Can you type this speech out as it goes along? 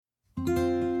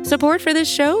Support for this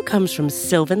show comes from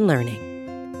Sylvan Learning.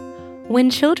 When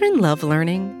children love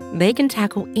learning, they can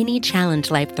tackle any challenge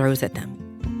life throws at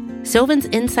them. Sylvan's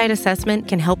Insight Assessment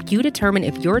can help you determine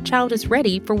if your child is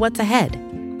ready for what's ahead.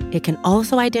 It can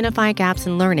also identify gaps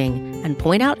in learning and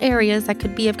point out areas that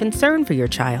could be of concern for your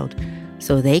child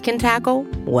so they can tackle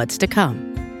what's to come.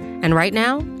 And right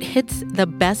now, it's the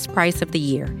best price of the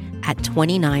year at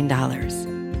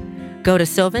 $29. Go to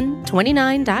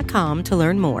sylvan29.com to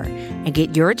learn more and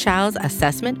get your child's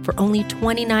assessment for only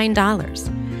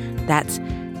 $29. That's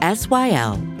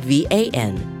SYLVAN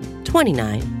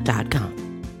 29.com.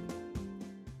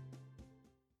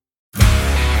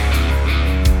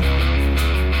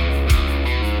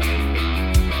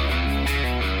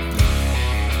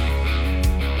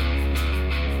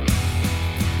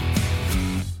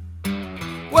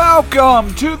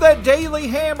 Welcome to the Daily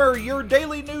Hammer, your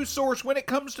daily news source when it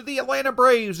comes to the Atlanta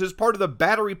Braves as part of the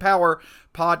Battery Power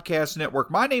Podcast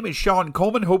Network. My name is Sean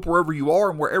Coleman. Hope wherever you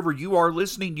are and wherever you are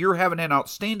listening, you're having an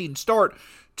outstanding start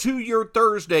to your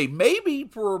Thursday. Maybe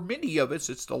for many of us,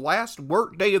 it's the last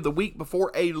work day of the week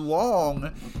before a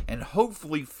long and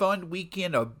hopefully fun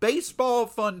weekend of baseball,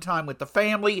 fun time with the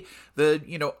family, the,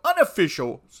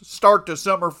 unofficial start to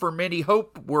summer for many.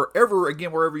 Hope wherever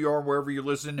you are, wherever you're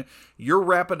listening, you're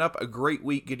wrapping up a great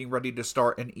week, getting ready to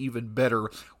start an even better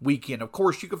weekend. Of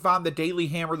course, you can find the Daily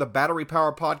Hammer, the Battery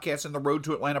Power Podcast, and the Road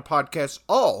to Atlanta Podcast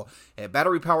all at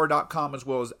batterypower.com as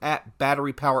well as at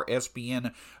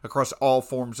BatteryPowerSBN across all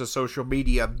forms of social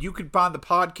media. You can find the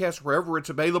podcast wherever it's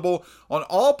available on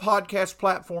all podcast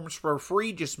platforms for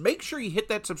free. Just make sure you hit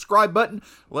that subscribe button.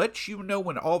 Lets you know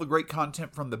when all the great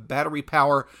content from the Battery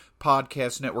Power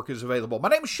Podcast Network is available. My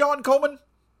name is Sean Coleman.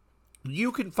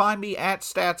 You can find me at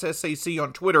StatsSAC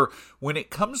on Twitter. When it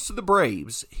comes to the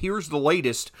Braves, here's the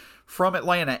latest from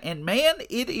Atlanta. And man,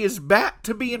 it is back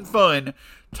to being fun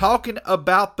talking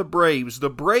about the Braves. The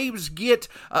Braves get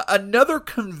another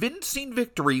convincing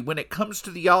victory when it comes to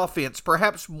the offense.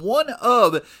 Perhaps one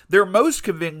of their most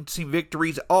convincing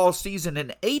victories all season.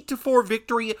 An 8-4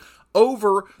 victory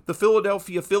over the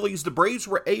Philadelphia Phillies. The Braves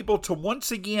were able to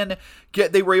once again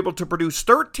produce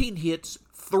 13 hits,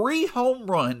 3 home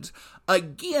runs.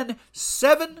 Again,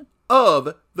 7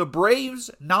 of the Braves'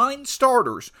 9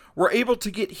 starters were able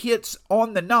to get hits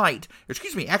on the night.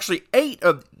 Actually 8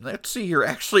 of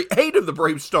the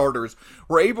Braves starters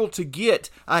were able to get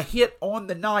a hit on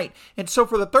the night. And so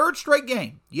for the third straight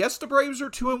game, yes, the Braves are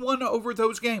 2-1 over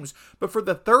those games, but for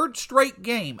the third straight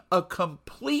game, a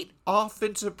complete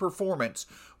offensive performance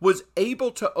was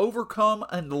able to overcome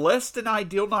a less than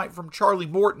ideal night from Charlie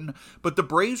Morton, but the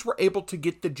Braves were able to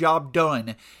get the job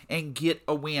done and get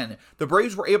a win. The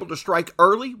Braves were able to strike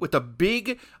early with a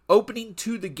big opening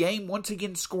to the game, once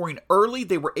again scoring early.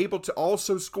 They were able to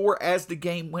also score as the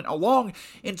game went along.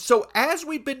 And so as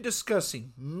we've been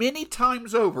discussing many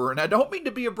times over, and I don't mean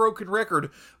to be a broken record,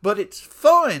 but it's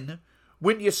fun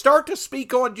when you start to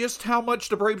speak on just how much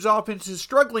the Braves offense is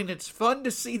struggling. It's fun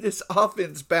to see this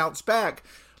offense bounce back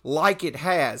like it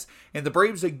has. And the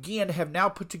Braves again have now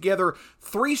put together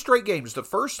 3 straight games. The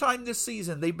first time this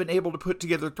season they've been able to put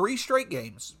together 3 straight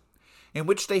games in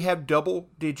which they have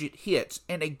double-digit hits.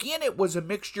 And again, it was a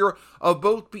mixture of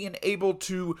both being able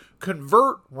to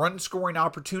convert run-scoring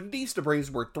opportunities. The Braves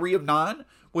were 3 of 9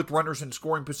 with runners in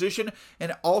scoring position,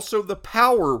 and also the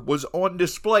power was on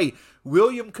display.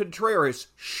 William Contreras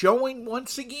showing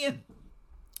once again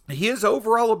his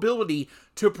overall ability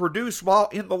to produce while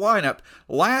in the lineup.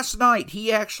 Last night,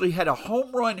 he actually had a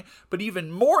home run, but even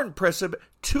more impressive,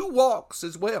 2 walks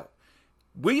as well.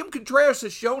 William Contreras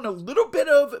has shown a little bit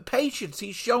of patience.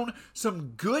 He's shown some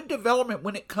good development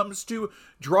when it comes to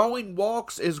drawing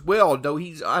walks as well, though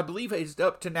I believe he's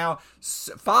up to now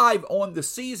 5 on the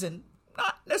season.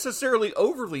 Not necessarily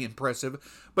overly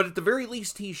impressive, but at the very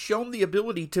least, he's shown the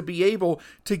ability to be able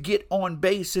to get on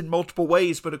base in multiple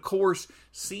ways. But of course,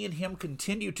 seeing him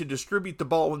continue to distribute the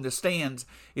ball in the stands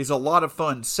is a lot of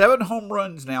fun. 7 home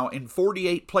runs now in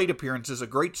 48 plate appearances, a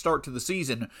great start to the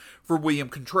season for William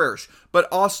Contreras. But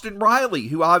Austin Riley,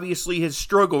 who obviously has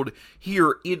struggled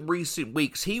here in recent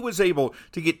weeks, he was able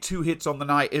to get 2 hits on the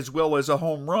night as well as a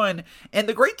home run. And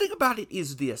the great thing about it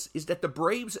is that the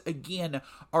Braves again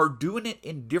are doing it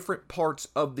in different parts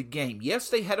of the game. Yes,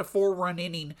 they had a 4-run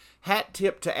inning. Hat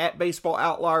tip to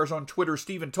 @BaseballOutliers on Twitter,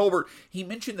 Stephen Tolbert. He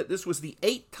mentioned that this was the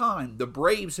 8th time the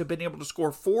Braves have been able to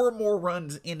score 4 more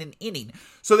runs in an inning.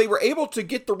 So they were able to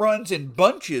get the runs in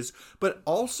bunches, but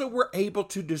also were able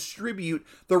to distribute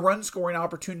the run-scoring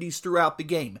opportunities throughout the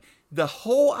game. The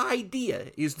whole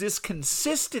idea is this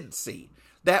consistency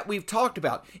that we've talked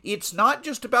about. It's not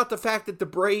just about the fact that the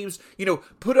Braves,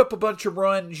 put up a bunch of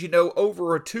runs,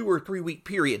 over a 2 or 3 week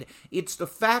period. It's the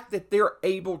fact that they're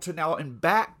able to now, in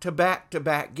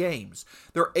back-to-back games,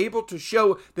 they're able to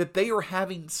show that they are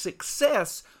having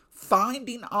success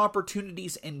finding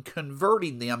opportunities and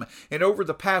converting them. And over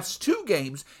the past 2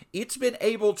 games, it's been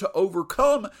able to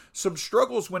overcome some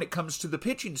struggles when it comes to the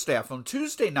pitching staff. On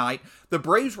Tuesday night, the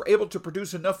Braves were able to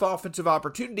produce enough offensive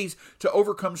opportunities to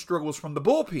overcome struggles from the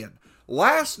bullpen.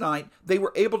 Last night, they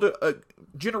were able to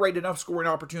generate enough scoring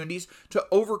opportunities to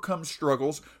overcome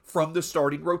struggles from the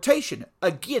starting rotation.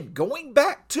 Again, going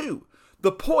back to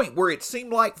the point where it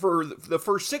seemed like for the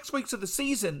first 6 weeks of the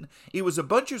season, it was a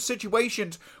bunch of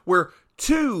situations where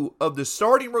 2 of the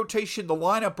starting rotation, the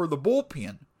lineup, or the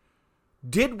bullpen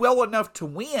did well enough to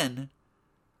win,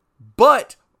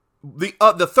 but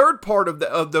the third part of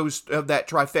that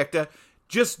trifecta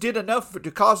just did enough to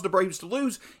cause the Braves to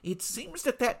lose. It seems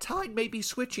that tide may be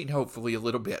switching, hopefully, a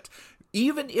little bit.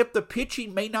 Even if the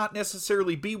pitching may not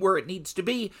necessarily be where it needs to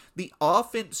be, the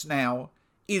offense now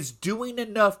is doing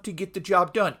enough to get the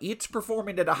job done. It's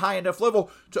performing at a high enough level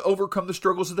to overcome the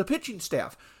struggles of the pitching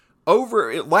staff.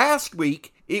 Last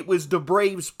week, it was the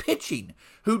Braves pitching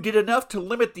who did enough to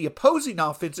limit the opposing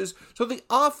offenses so the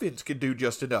offense could do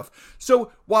just enough.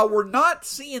 So while we're not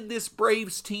seeing this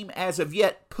Braves team as of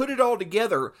yet put it all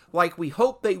together like we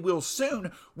hope they will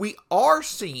soon, we are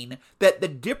seeing that the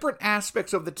different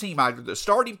aspects of the team, either the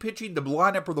starting pitching, the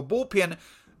lineup, or the bullpen,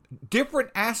 different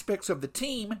aspects of the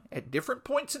team at different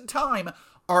points in time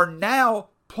are now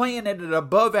playing at an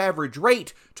above average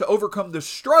rate to overcome the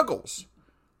struggles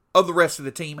of the rest of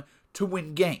the team to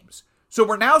win games. So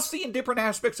we're now seeing different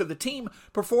aspects of the team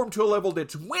perform to a level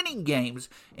that's winning games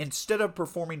instead of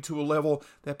performing to a level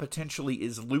that potentially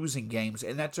is losing games.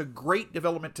 And that's a great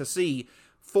development to see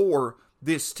for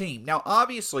this team. Now,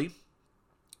 obviously,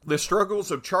 the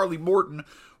struggles of Charlie Morton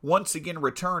once again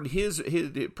returned. His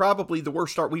probably the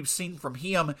worst start we've seen from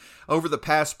him over the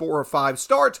past 4 or 5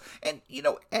 starts. And,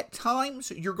 at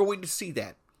times you're going to see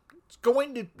that. It's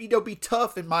going to, be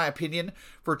tough, in my opinion,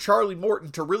 for Charlie Morton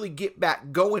to really get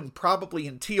back going probably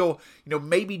until,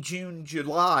 maybe June,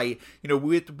 July,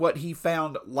 with what he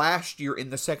found last year in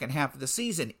the second half of the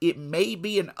season. It may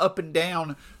be an up and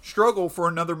down struggle for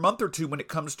another month or 2 when it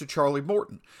comes to Charlie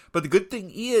Morton. But the good thing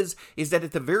is that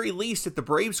at the very least, if the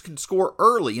Braves can score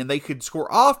early and they can score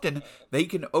often, they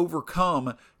can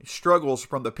overcome struggles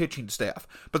from the pitching staff.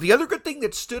 But the other good thing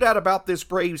that stood out about this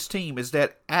Braves team is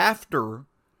that after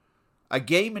a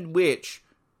game in which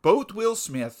both Will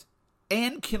Smith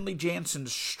and Kenley Jansen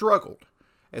struggled,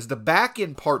 as the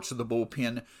back-end parts of the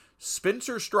bullpen,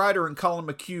 Spencer Strider and Colin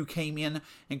McHugh came in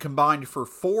and combined for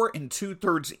 4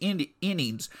 2/3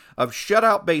 innings of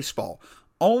shutout baseball.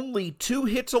 Only 2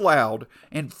 hits allowed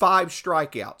and 5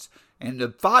 strikeouts. And the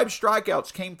 5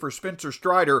 strikeouts came for Spencer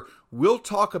Strider. We'll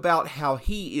talk about how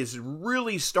he is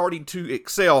really starting to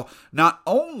excel, not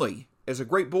only as a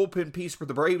great bullpen piece for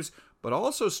the Braves, but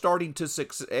also starting to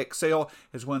excel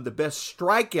as one of the best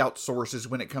strikeout sources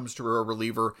when it comes to a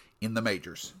reliever in the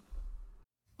majors.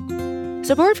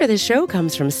 Support for this show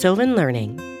comes from Sylvan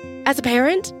Learning. As a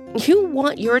parent, you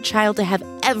want your child to have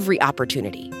every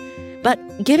opportunity, but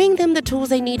giving them the tools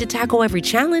they need to tackle every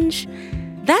challenge,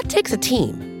 that takes a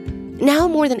team. Now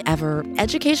more than ever,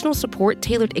 educational support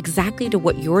tailored exactly to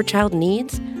what your child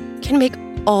needs can make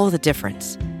all the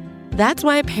difference. That's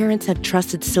why parents have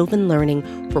trusted Sylvan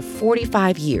Learning for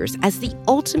 45 years as the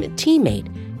ultimate teammate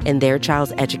in their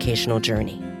child's educational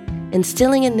journey,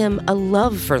 instilling in them a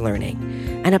love for learning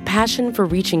and a passion for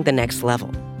reaching the next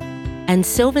level. And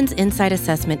Sylvan's Insight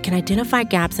Assessment can identify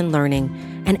gaps in learning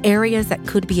and areas that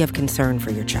could be of concern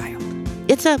for your child.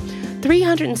 It's a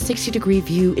 360-degree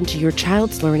view into your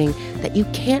child's learning that you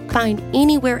can't find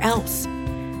anywhere else,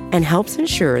 and helps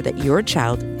ensure that your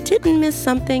child didn't miss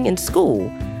something in school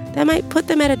that might put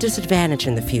them at a disadvantage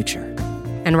in the future.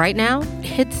 And right now,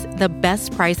 it's the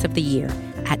best price of the year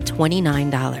at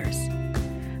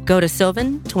 $29. Go to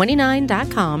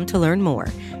sylvan29.com to learn more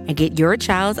and get your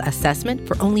child's assessment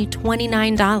for only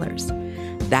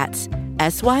 $29. That's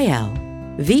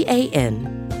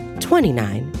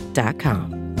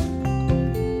SYLVAN29.com.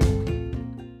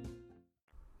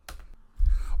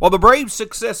 While the Braves'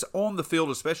 success on the field,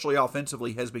 especially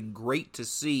offensively, has been great to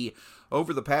see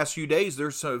over the past few days,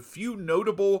 there's a few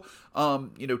notable,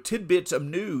 tidbits of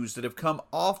news that have come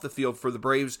off the field for the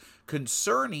Braves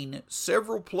concerning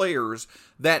several players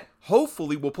that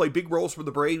hopefully will play big roles for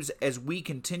the Braves as we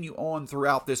continue on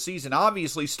throughout this season.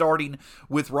 Obviously, starting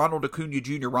with Ronald Acuna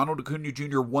Jr. Ronald Acuna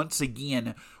Jr. once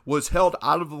again was held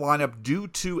out of the lineup due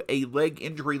to a leg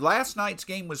injury. Last night's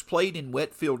game was played in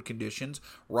wet field conditions.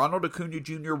 Ronald Acuna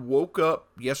Jr. woke up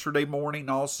yesterday morning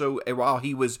also while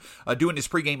he was doing his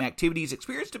pregame activities,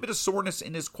 experienced a bit of soreness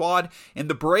in his quad, and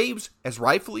the Braves, as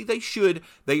rightfully they should,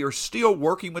 they are still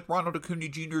working with Ronald Acuna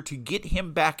Jr. to get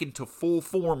him back into full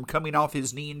form coming off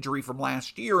his knee injury from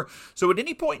last year. So at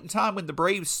any point in time when the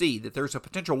Braves see that there's a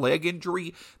potential leg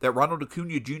injury that Ronald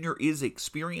Acuna Jr. is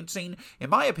experiencing, in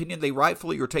my opinion, they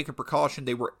rightfully are taking precaution.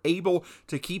 They were able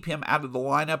to keep him out of the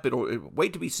lineup. It'll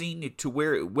wait to be seen to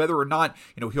whether or not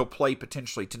he'll play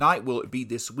potentially tonight. Will it be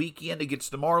this weekend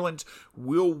against the Marlins?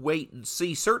 We'll wait and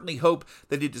see. Certainly hope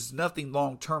that it is nothing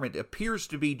long term. It appears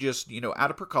to be just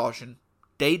out of precaution,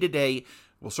 day to day.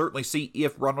 We'll certainly see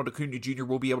if Ronald Acuna Jr.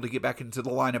 will be able to get back into the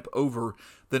lineup over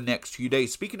the next few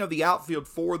days. Speaking of the outfield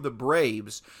for the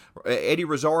Braves, Eddie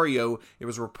Rosario, it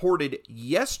was reported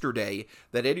yesterday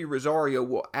that Eddie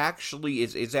Rosario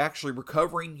is actually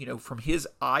recovering, from his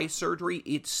eye surgery.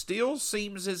 It still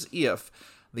seems as if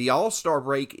the All-Star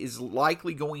break is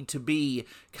likely going to be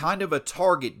kind of a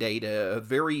target date, a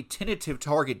very tentative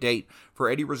target date for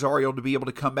Eddie Rosario to be able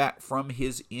to come back from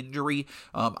his injury.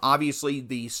 Obviously,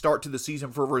 the start to the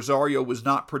season for Rosario was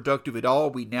not productive at all.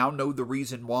 We now know the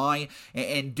reason why.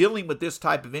 And dealing with this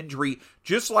type of injury,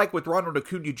 just like with Ronald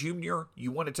Acuna Jr.,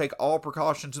 you want to take all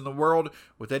precautions in the world.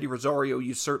 With Eddie Rosario,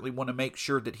 you certainly want to make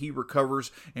sure that he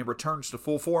recovers and returns to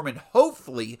full form. And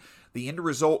hopefully, the end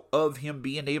result of him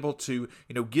being able to,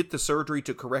 get the surgery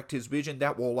to correct his vision,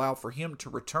 that will allow for him to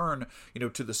return,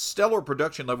 to the stellar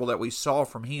production level that we saw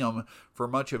from him for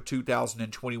much of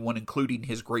 2021, including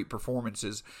his great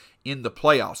performances in the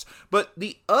playoffs. But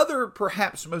the other,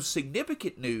 perhaps most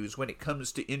significant news when it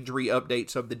comes to injury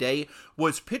updates of the day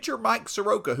was pitcher Mike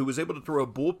Soroka, who was able to throw a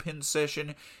bullpen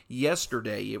session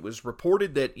yesterday. It was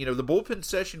reported that, the bullpen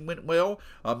session went well.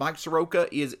 Mike Soroka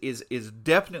is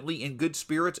definitely in good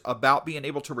spirits about being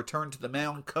able to return to the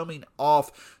mound, coming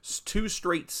off 2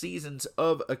 straight seasons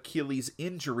of Achilles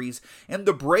injuries. And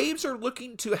the Braves are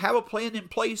looking to have a plan in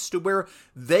place to where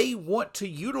they want to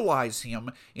utilize him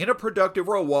in a productive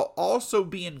role while also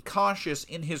being cautious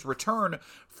in his return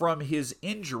from his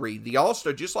injury. The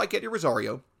All-Star, just like Eddie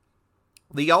Rosario,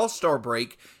 the All-Star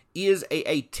break is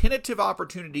a tentative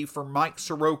opportunity for Mike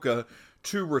Soroka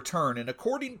to return. And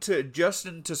according to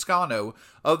Justin Toscano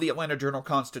of the Atlanta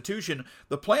Journal-Constitution,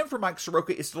 the plan for Mike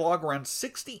Soroka is to log around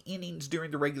 60 innings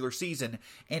during the regular season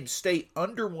and stay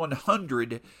under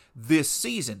 100 this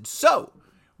season. So,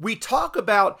 we talk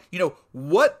about,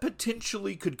 what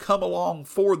potentially could come along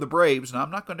for the Braves, and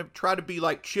I'm not going to try to be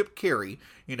like Chip Carey.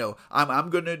 I'm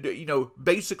going to,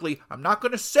 basically, I'm not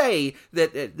going to say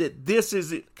that this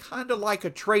is kind of like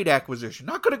a trade acquisition.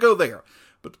 Not going to go there.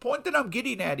 But the point that I'm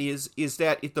getting at is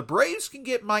that if the Braves can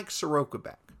get Mike Soroka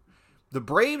back, the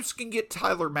Braves can get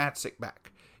Tyler Matzek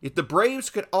back. If the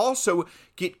Braves could also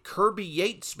get Kirby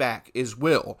Yates back as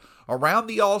well, around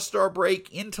the All-Star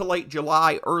break into late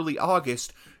July, early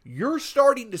August, you're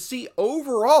starting to see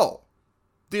overall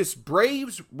this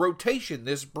Braves rotation,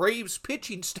 this Braves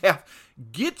pitching staff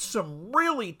get some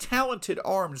really talented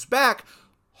arms back,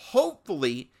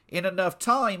 hopefully in enough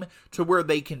time to where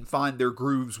they can find their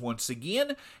grooves once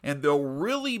again, and they'll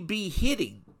really be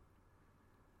hitting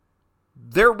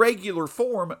their regular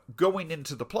form going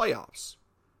into the playoffs.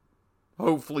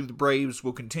 Hopefully the Braves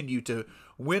will continue to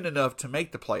win enough to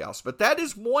make the playoffs. But that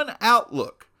is one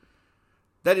outlook.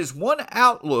 That is one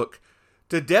outlook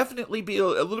to definitely be a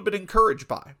little bit encouraged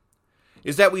by.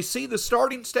 Is that we see the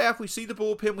starting staff, we see the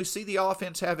bullpen, we see the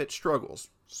offense have its struggles.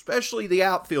 Especially the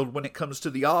outfield when it comes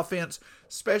to the offense.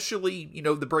 Especially,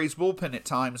 the Braves bullpen at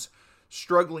times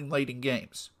struggling late in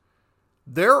games.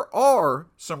 There are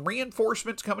some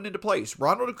reinforcements coming into place.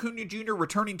 Ronald Acuna Jr.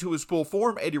 returning to his full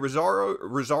form. Eddie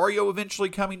Rosario eventually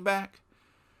coming back.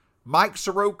 Mike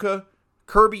Soroka,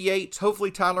 Kirby Yates,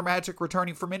 hopefully Tyler Matzek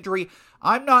returning from injury.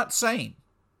 I'm not saying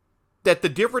that the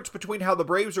difference between how the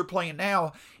Braves are playing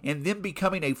now and them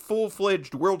becoming a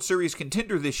full-fledged World Series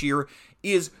contender this year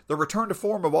is the return to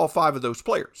form of all 5 of those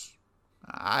players.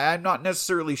 I'm not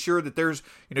necessarily sure that there's,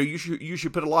 you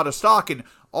should put a lot of stock in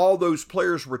all those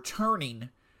players returning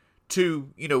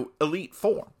to, elite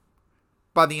form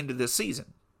by the end of this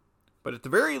season. But at the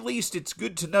very least, it's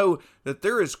good to know that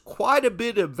there is quite a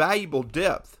bit of valuable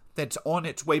depth that's on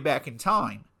its way back in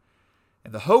time.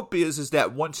 And the hope is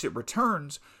that once it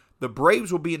returns, the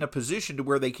Braves will be in a position to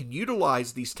where they can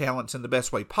utilize these talents in the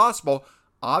best way possible,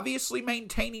 obviously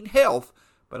maintaining health,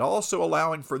 but also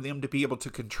allowing for them to be able to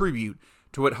contribute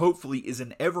to what hopefully is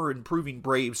an ever-improving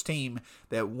Braves team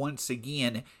that once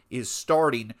again is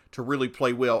starting to really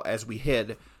play well as we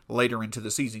head later into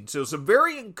the season. So some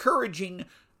very encouraging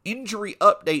injury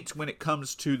updates when it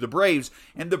comes to the Braves,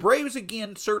 and the Braves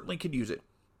again certainly could use it,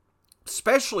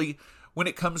 especially when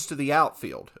it comes to the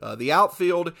outfield. The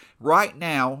outfield right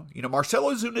now, Marcell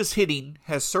Ozuna's hitting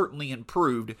has certainly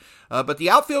improved, but the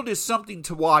outfield is something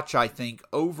to watch, I think,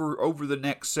 over the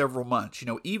next several months.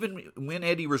 Even when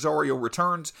Eddie Rosario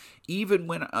returns, even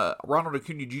when Ronald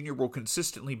Acuna Jr. will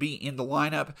consistently be in the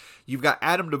lineup, you've got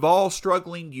Adam Duvall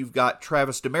struggling, you've got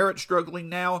Travis Demeritte struggling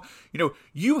now.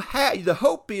 The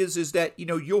hope is that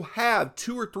you'll have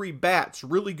 2 or 3 bats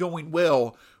really going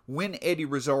well when Eddie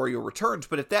Rosario returns.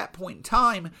 But at that point in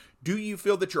time, do you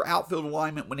feel that your outfield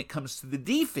alignment when it comes to the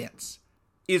defense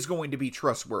is going to be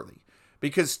trustworthy?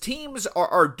 Because teams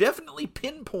are definitely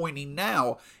pinpointing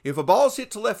now, if a ball's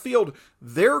hit to left field,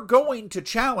 they're going to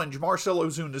challenge Marcell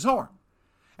Ozuna's arm.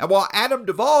 And while Adam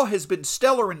Duvall has been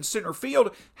stellar in center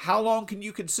field, how long can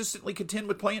you consistently contend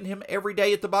with playing him every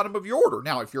day at the bottom of your order?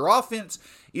 Now, if your offense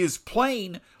is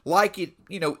playing like it,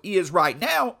 is right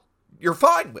now, you're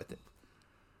fine with it.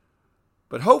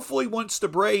 But hopefully once the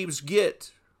Braves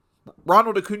get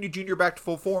Ronald Acuna Jr. back to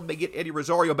full form, they get Eddie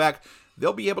Rosario back,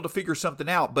 they'll be able to figure something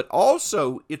out. But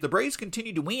also, if the Braves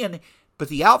continue to win, but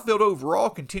the outfield overall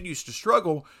continues to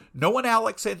struggle, knowing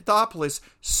Alex Anthopoulos,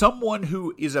 someone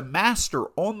who is a master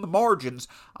on the margins,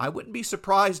 I wouldn't be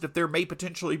surprised if there may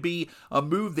potentially be a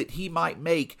move that he might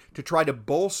make to try to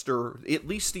bolster at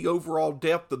least the overall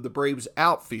depth of the Braves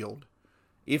outfield,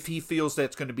 if he feels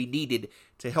that's going to be needed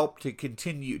to help them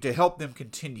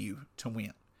continue to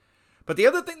win. But the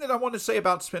other thing that I want to say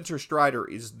about Spencer Strider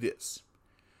is this.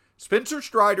 Spencer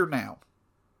Strider now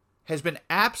has been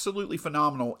absolutely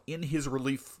phenomenal in his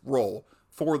relief role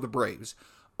for the Braves.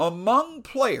 Among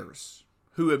players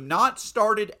who have not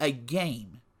started a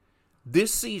game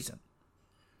this season,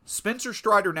 Spencer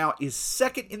Strider now is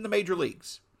second in the major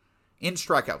leagues in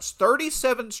strikeouts.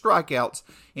 37 strikeouts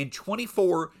in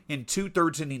 24 and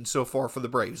 2/3 innings so far for the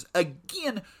Braves.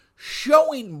 Again,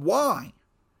 showing why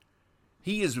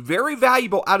he is very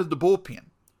valuable out of the bullpen.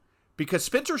 Because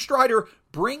Spencer Strider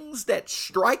brings that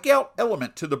strikeout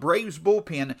element to the Braves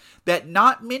bullpen that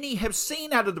not many have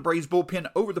seen out of the Braves bullpen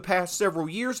over the past several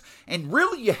years, and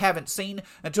really you haven't seen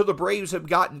until the Braves have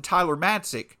gotten Tyler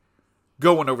Matzek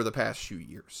going over the past few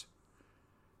years.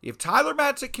 If Tyler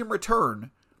Matzek can return,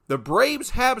 the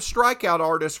Braves have strikeout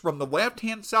artists from the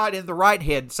left-hand side and the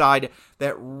right-hand side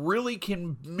that really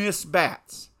can miss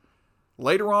bats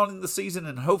later on in the season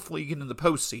and hopefully again in the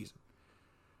postseason.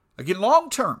 Again,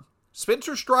 long-term,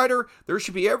 Spencer Strider, there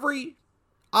should be every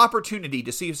opportunity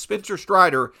to see if Spencer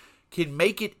Strider can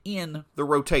make it in the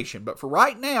rotation. But for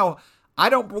right now, I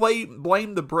don't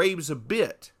blame the Braves a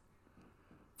bit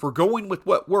for going with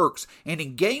what works. And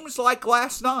in games like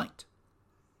last night,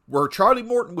 where Charlie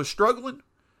Morton was struggling,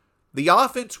 the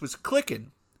offense was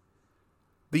clicking.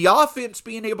 The offense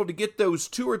being able to get those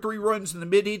 2 or 3 runs in the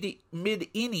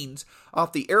mid-innings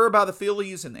off the error by the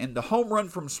Phillies and the home run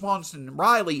from Swanson and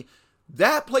Riley,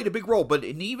 that played a big role. But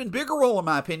an even bigger role, in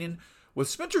my opinion, was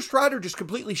Spencer Strider just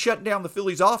completely shutting down the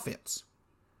Phillies' offense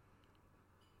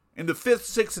in the 5th,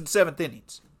 6th, and 7th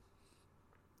innings.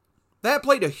 That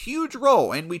played a huge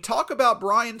role. And we talk about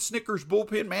Brian Snitker's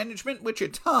bullpen management, which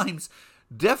at times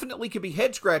definitely can be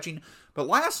head-scratching, but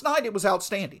last night it was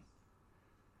outstanding.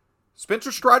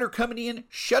 Spencer Strider coming in,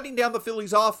 shutting down the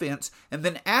Phillies offense, and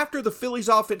then after the Phillies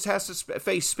offense has to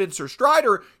face Spencer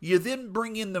Strider, you then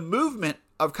bring in the movement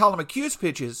of Colin McHugh's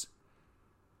pitches,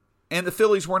 and the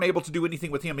Phillies weren't able to do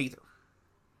anything with him either.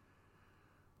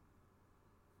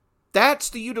 That's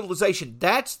the utilization.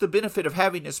 That's the benefit of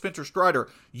having a Spencer Strider.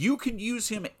 You can use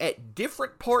him at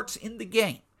different parts in the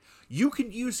game. You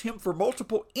can use him for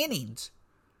multiple innings.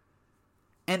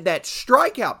 And that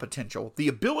strikeout potential, the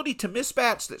ability to miss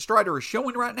bats that Strider is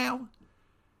showing right now,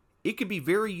 it can be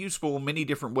very useful in many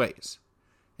different ways.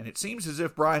 And it seems as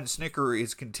if Brian Snitker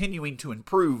is continuing to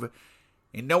improve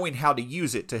in knowing how to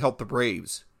use it to help the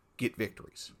Braves get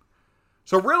victories.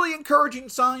 So really encouraging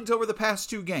signs over the past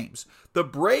 2 games. The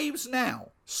Braves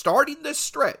now, starting this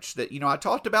stretch that, I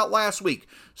talked about last week,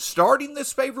 starting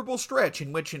this favorable stretch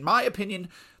in which, in my opinion,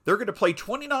 they're going to play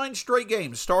 29 straight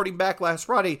games. Starting back last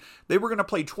Friday, they were going to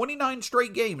play 29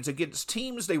 straight games against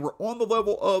teams they were on the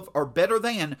level of or better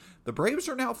than. The Braves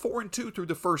are now 4-2 through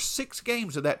the first 6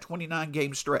 games of that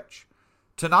 29-game stretch.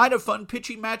 Tonight, a fun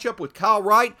pitching matchup with Kyle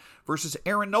Wright versus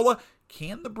Aaron Nola.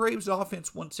 Can the Braves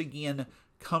offense once again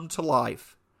come to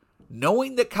life,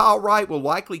 knowing that Kyle Wright will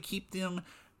likely keep them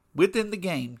within the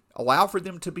game, allow for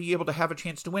them to be able to have a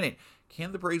chance to win it.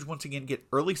 Can the Braves once again get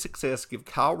early success, give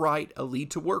Kyle Wright a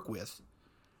lead to work with,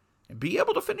 and be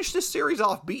able to finish this series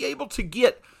off, be able to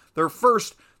get their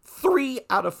first 3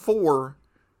 out of 4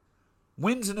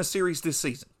 wins in a series this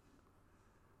season?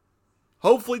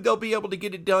 Hopefully they'll be able to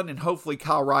get it done, and hopefully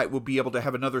Kyle Wright will be able to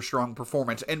have another strong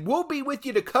performance. And we'll be with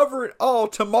you to cover it all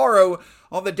tomorrow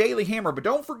on the Daily Hammer. But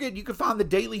don't forget, you can find the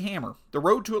Daily Hammer, the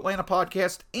Road to Atlanta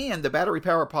podcast, and the Battery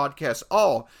Power podcast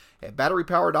all at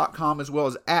batterypower.com, as well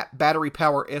as at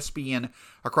BatteryPowerSBN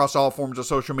across all forms of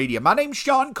social media. My name's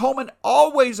Sean Coleman.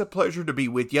 Always a pleasure to be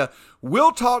with you.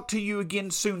 We'll talk to you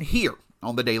again soon here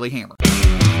on the Daily Hammer.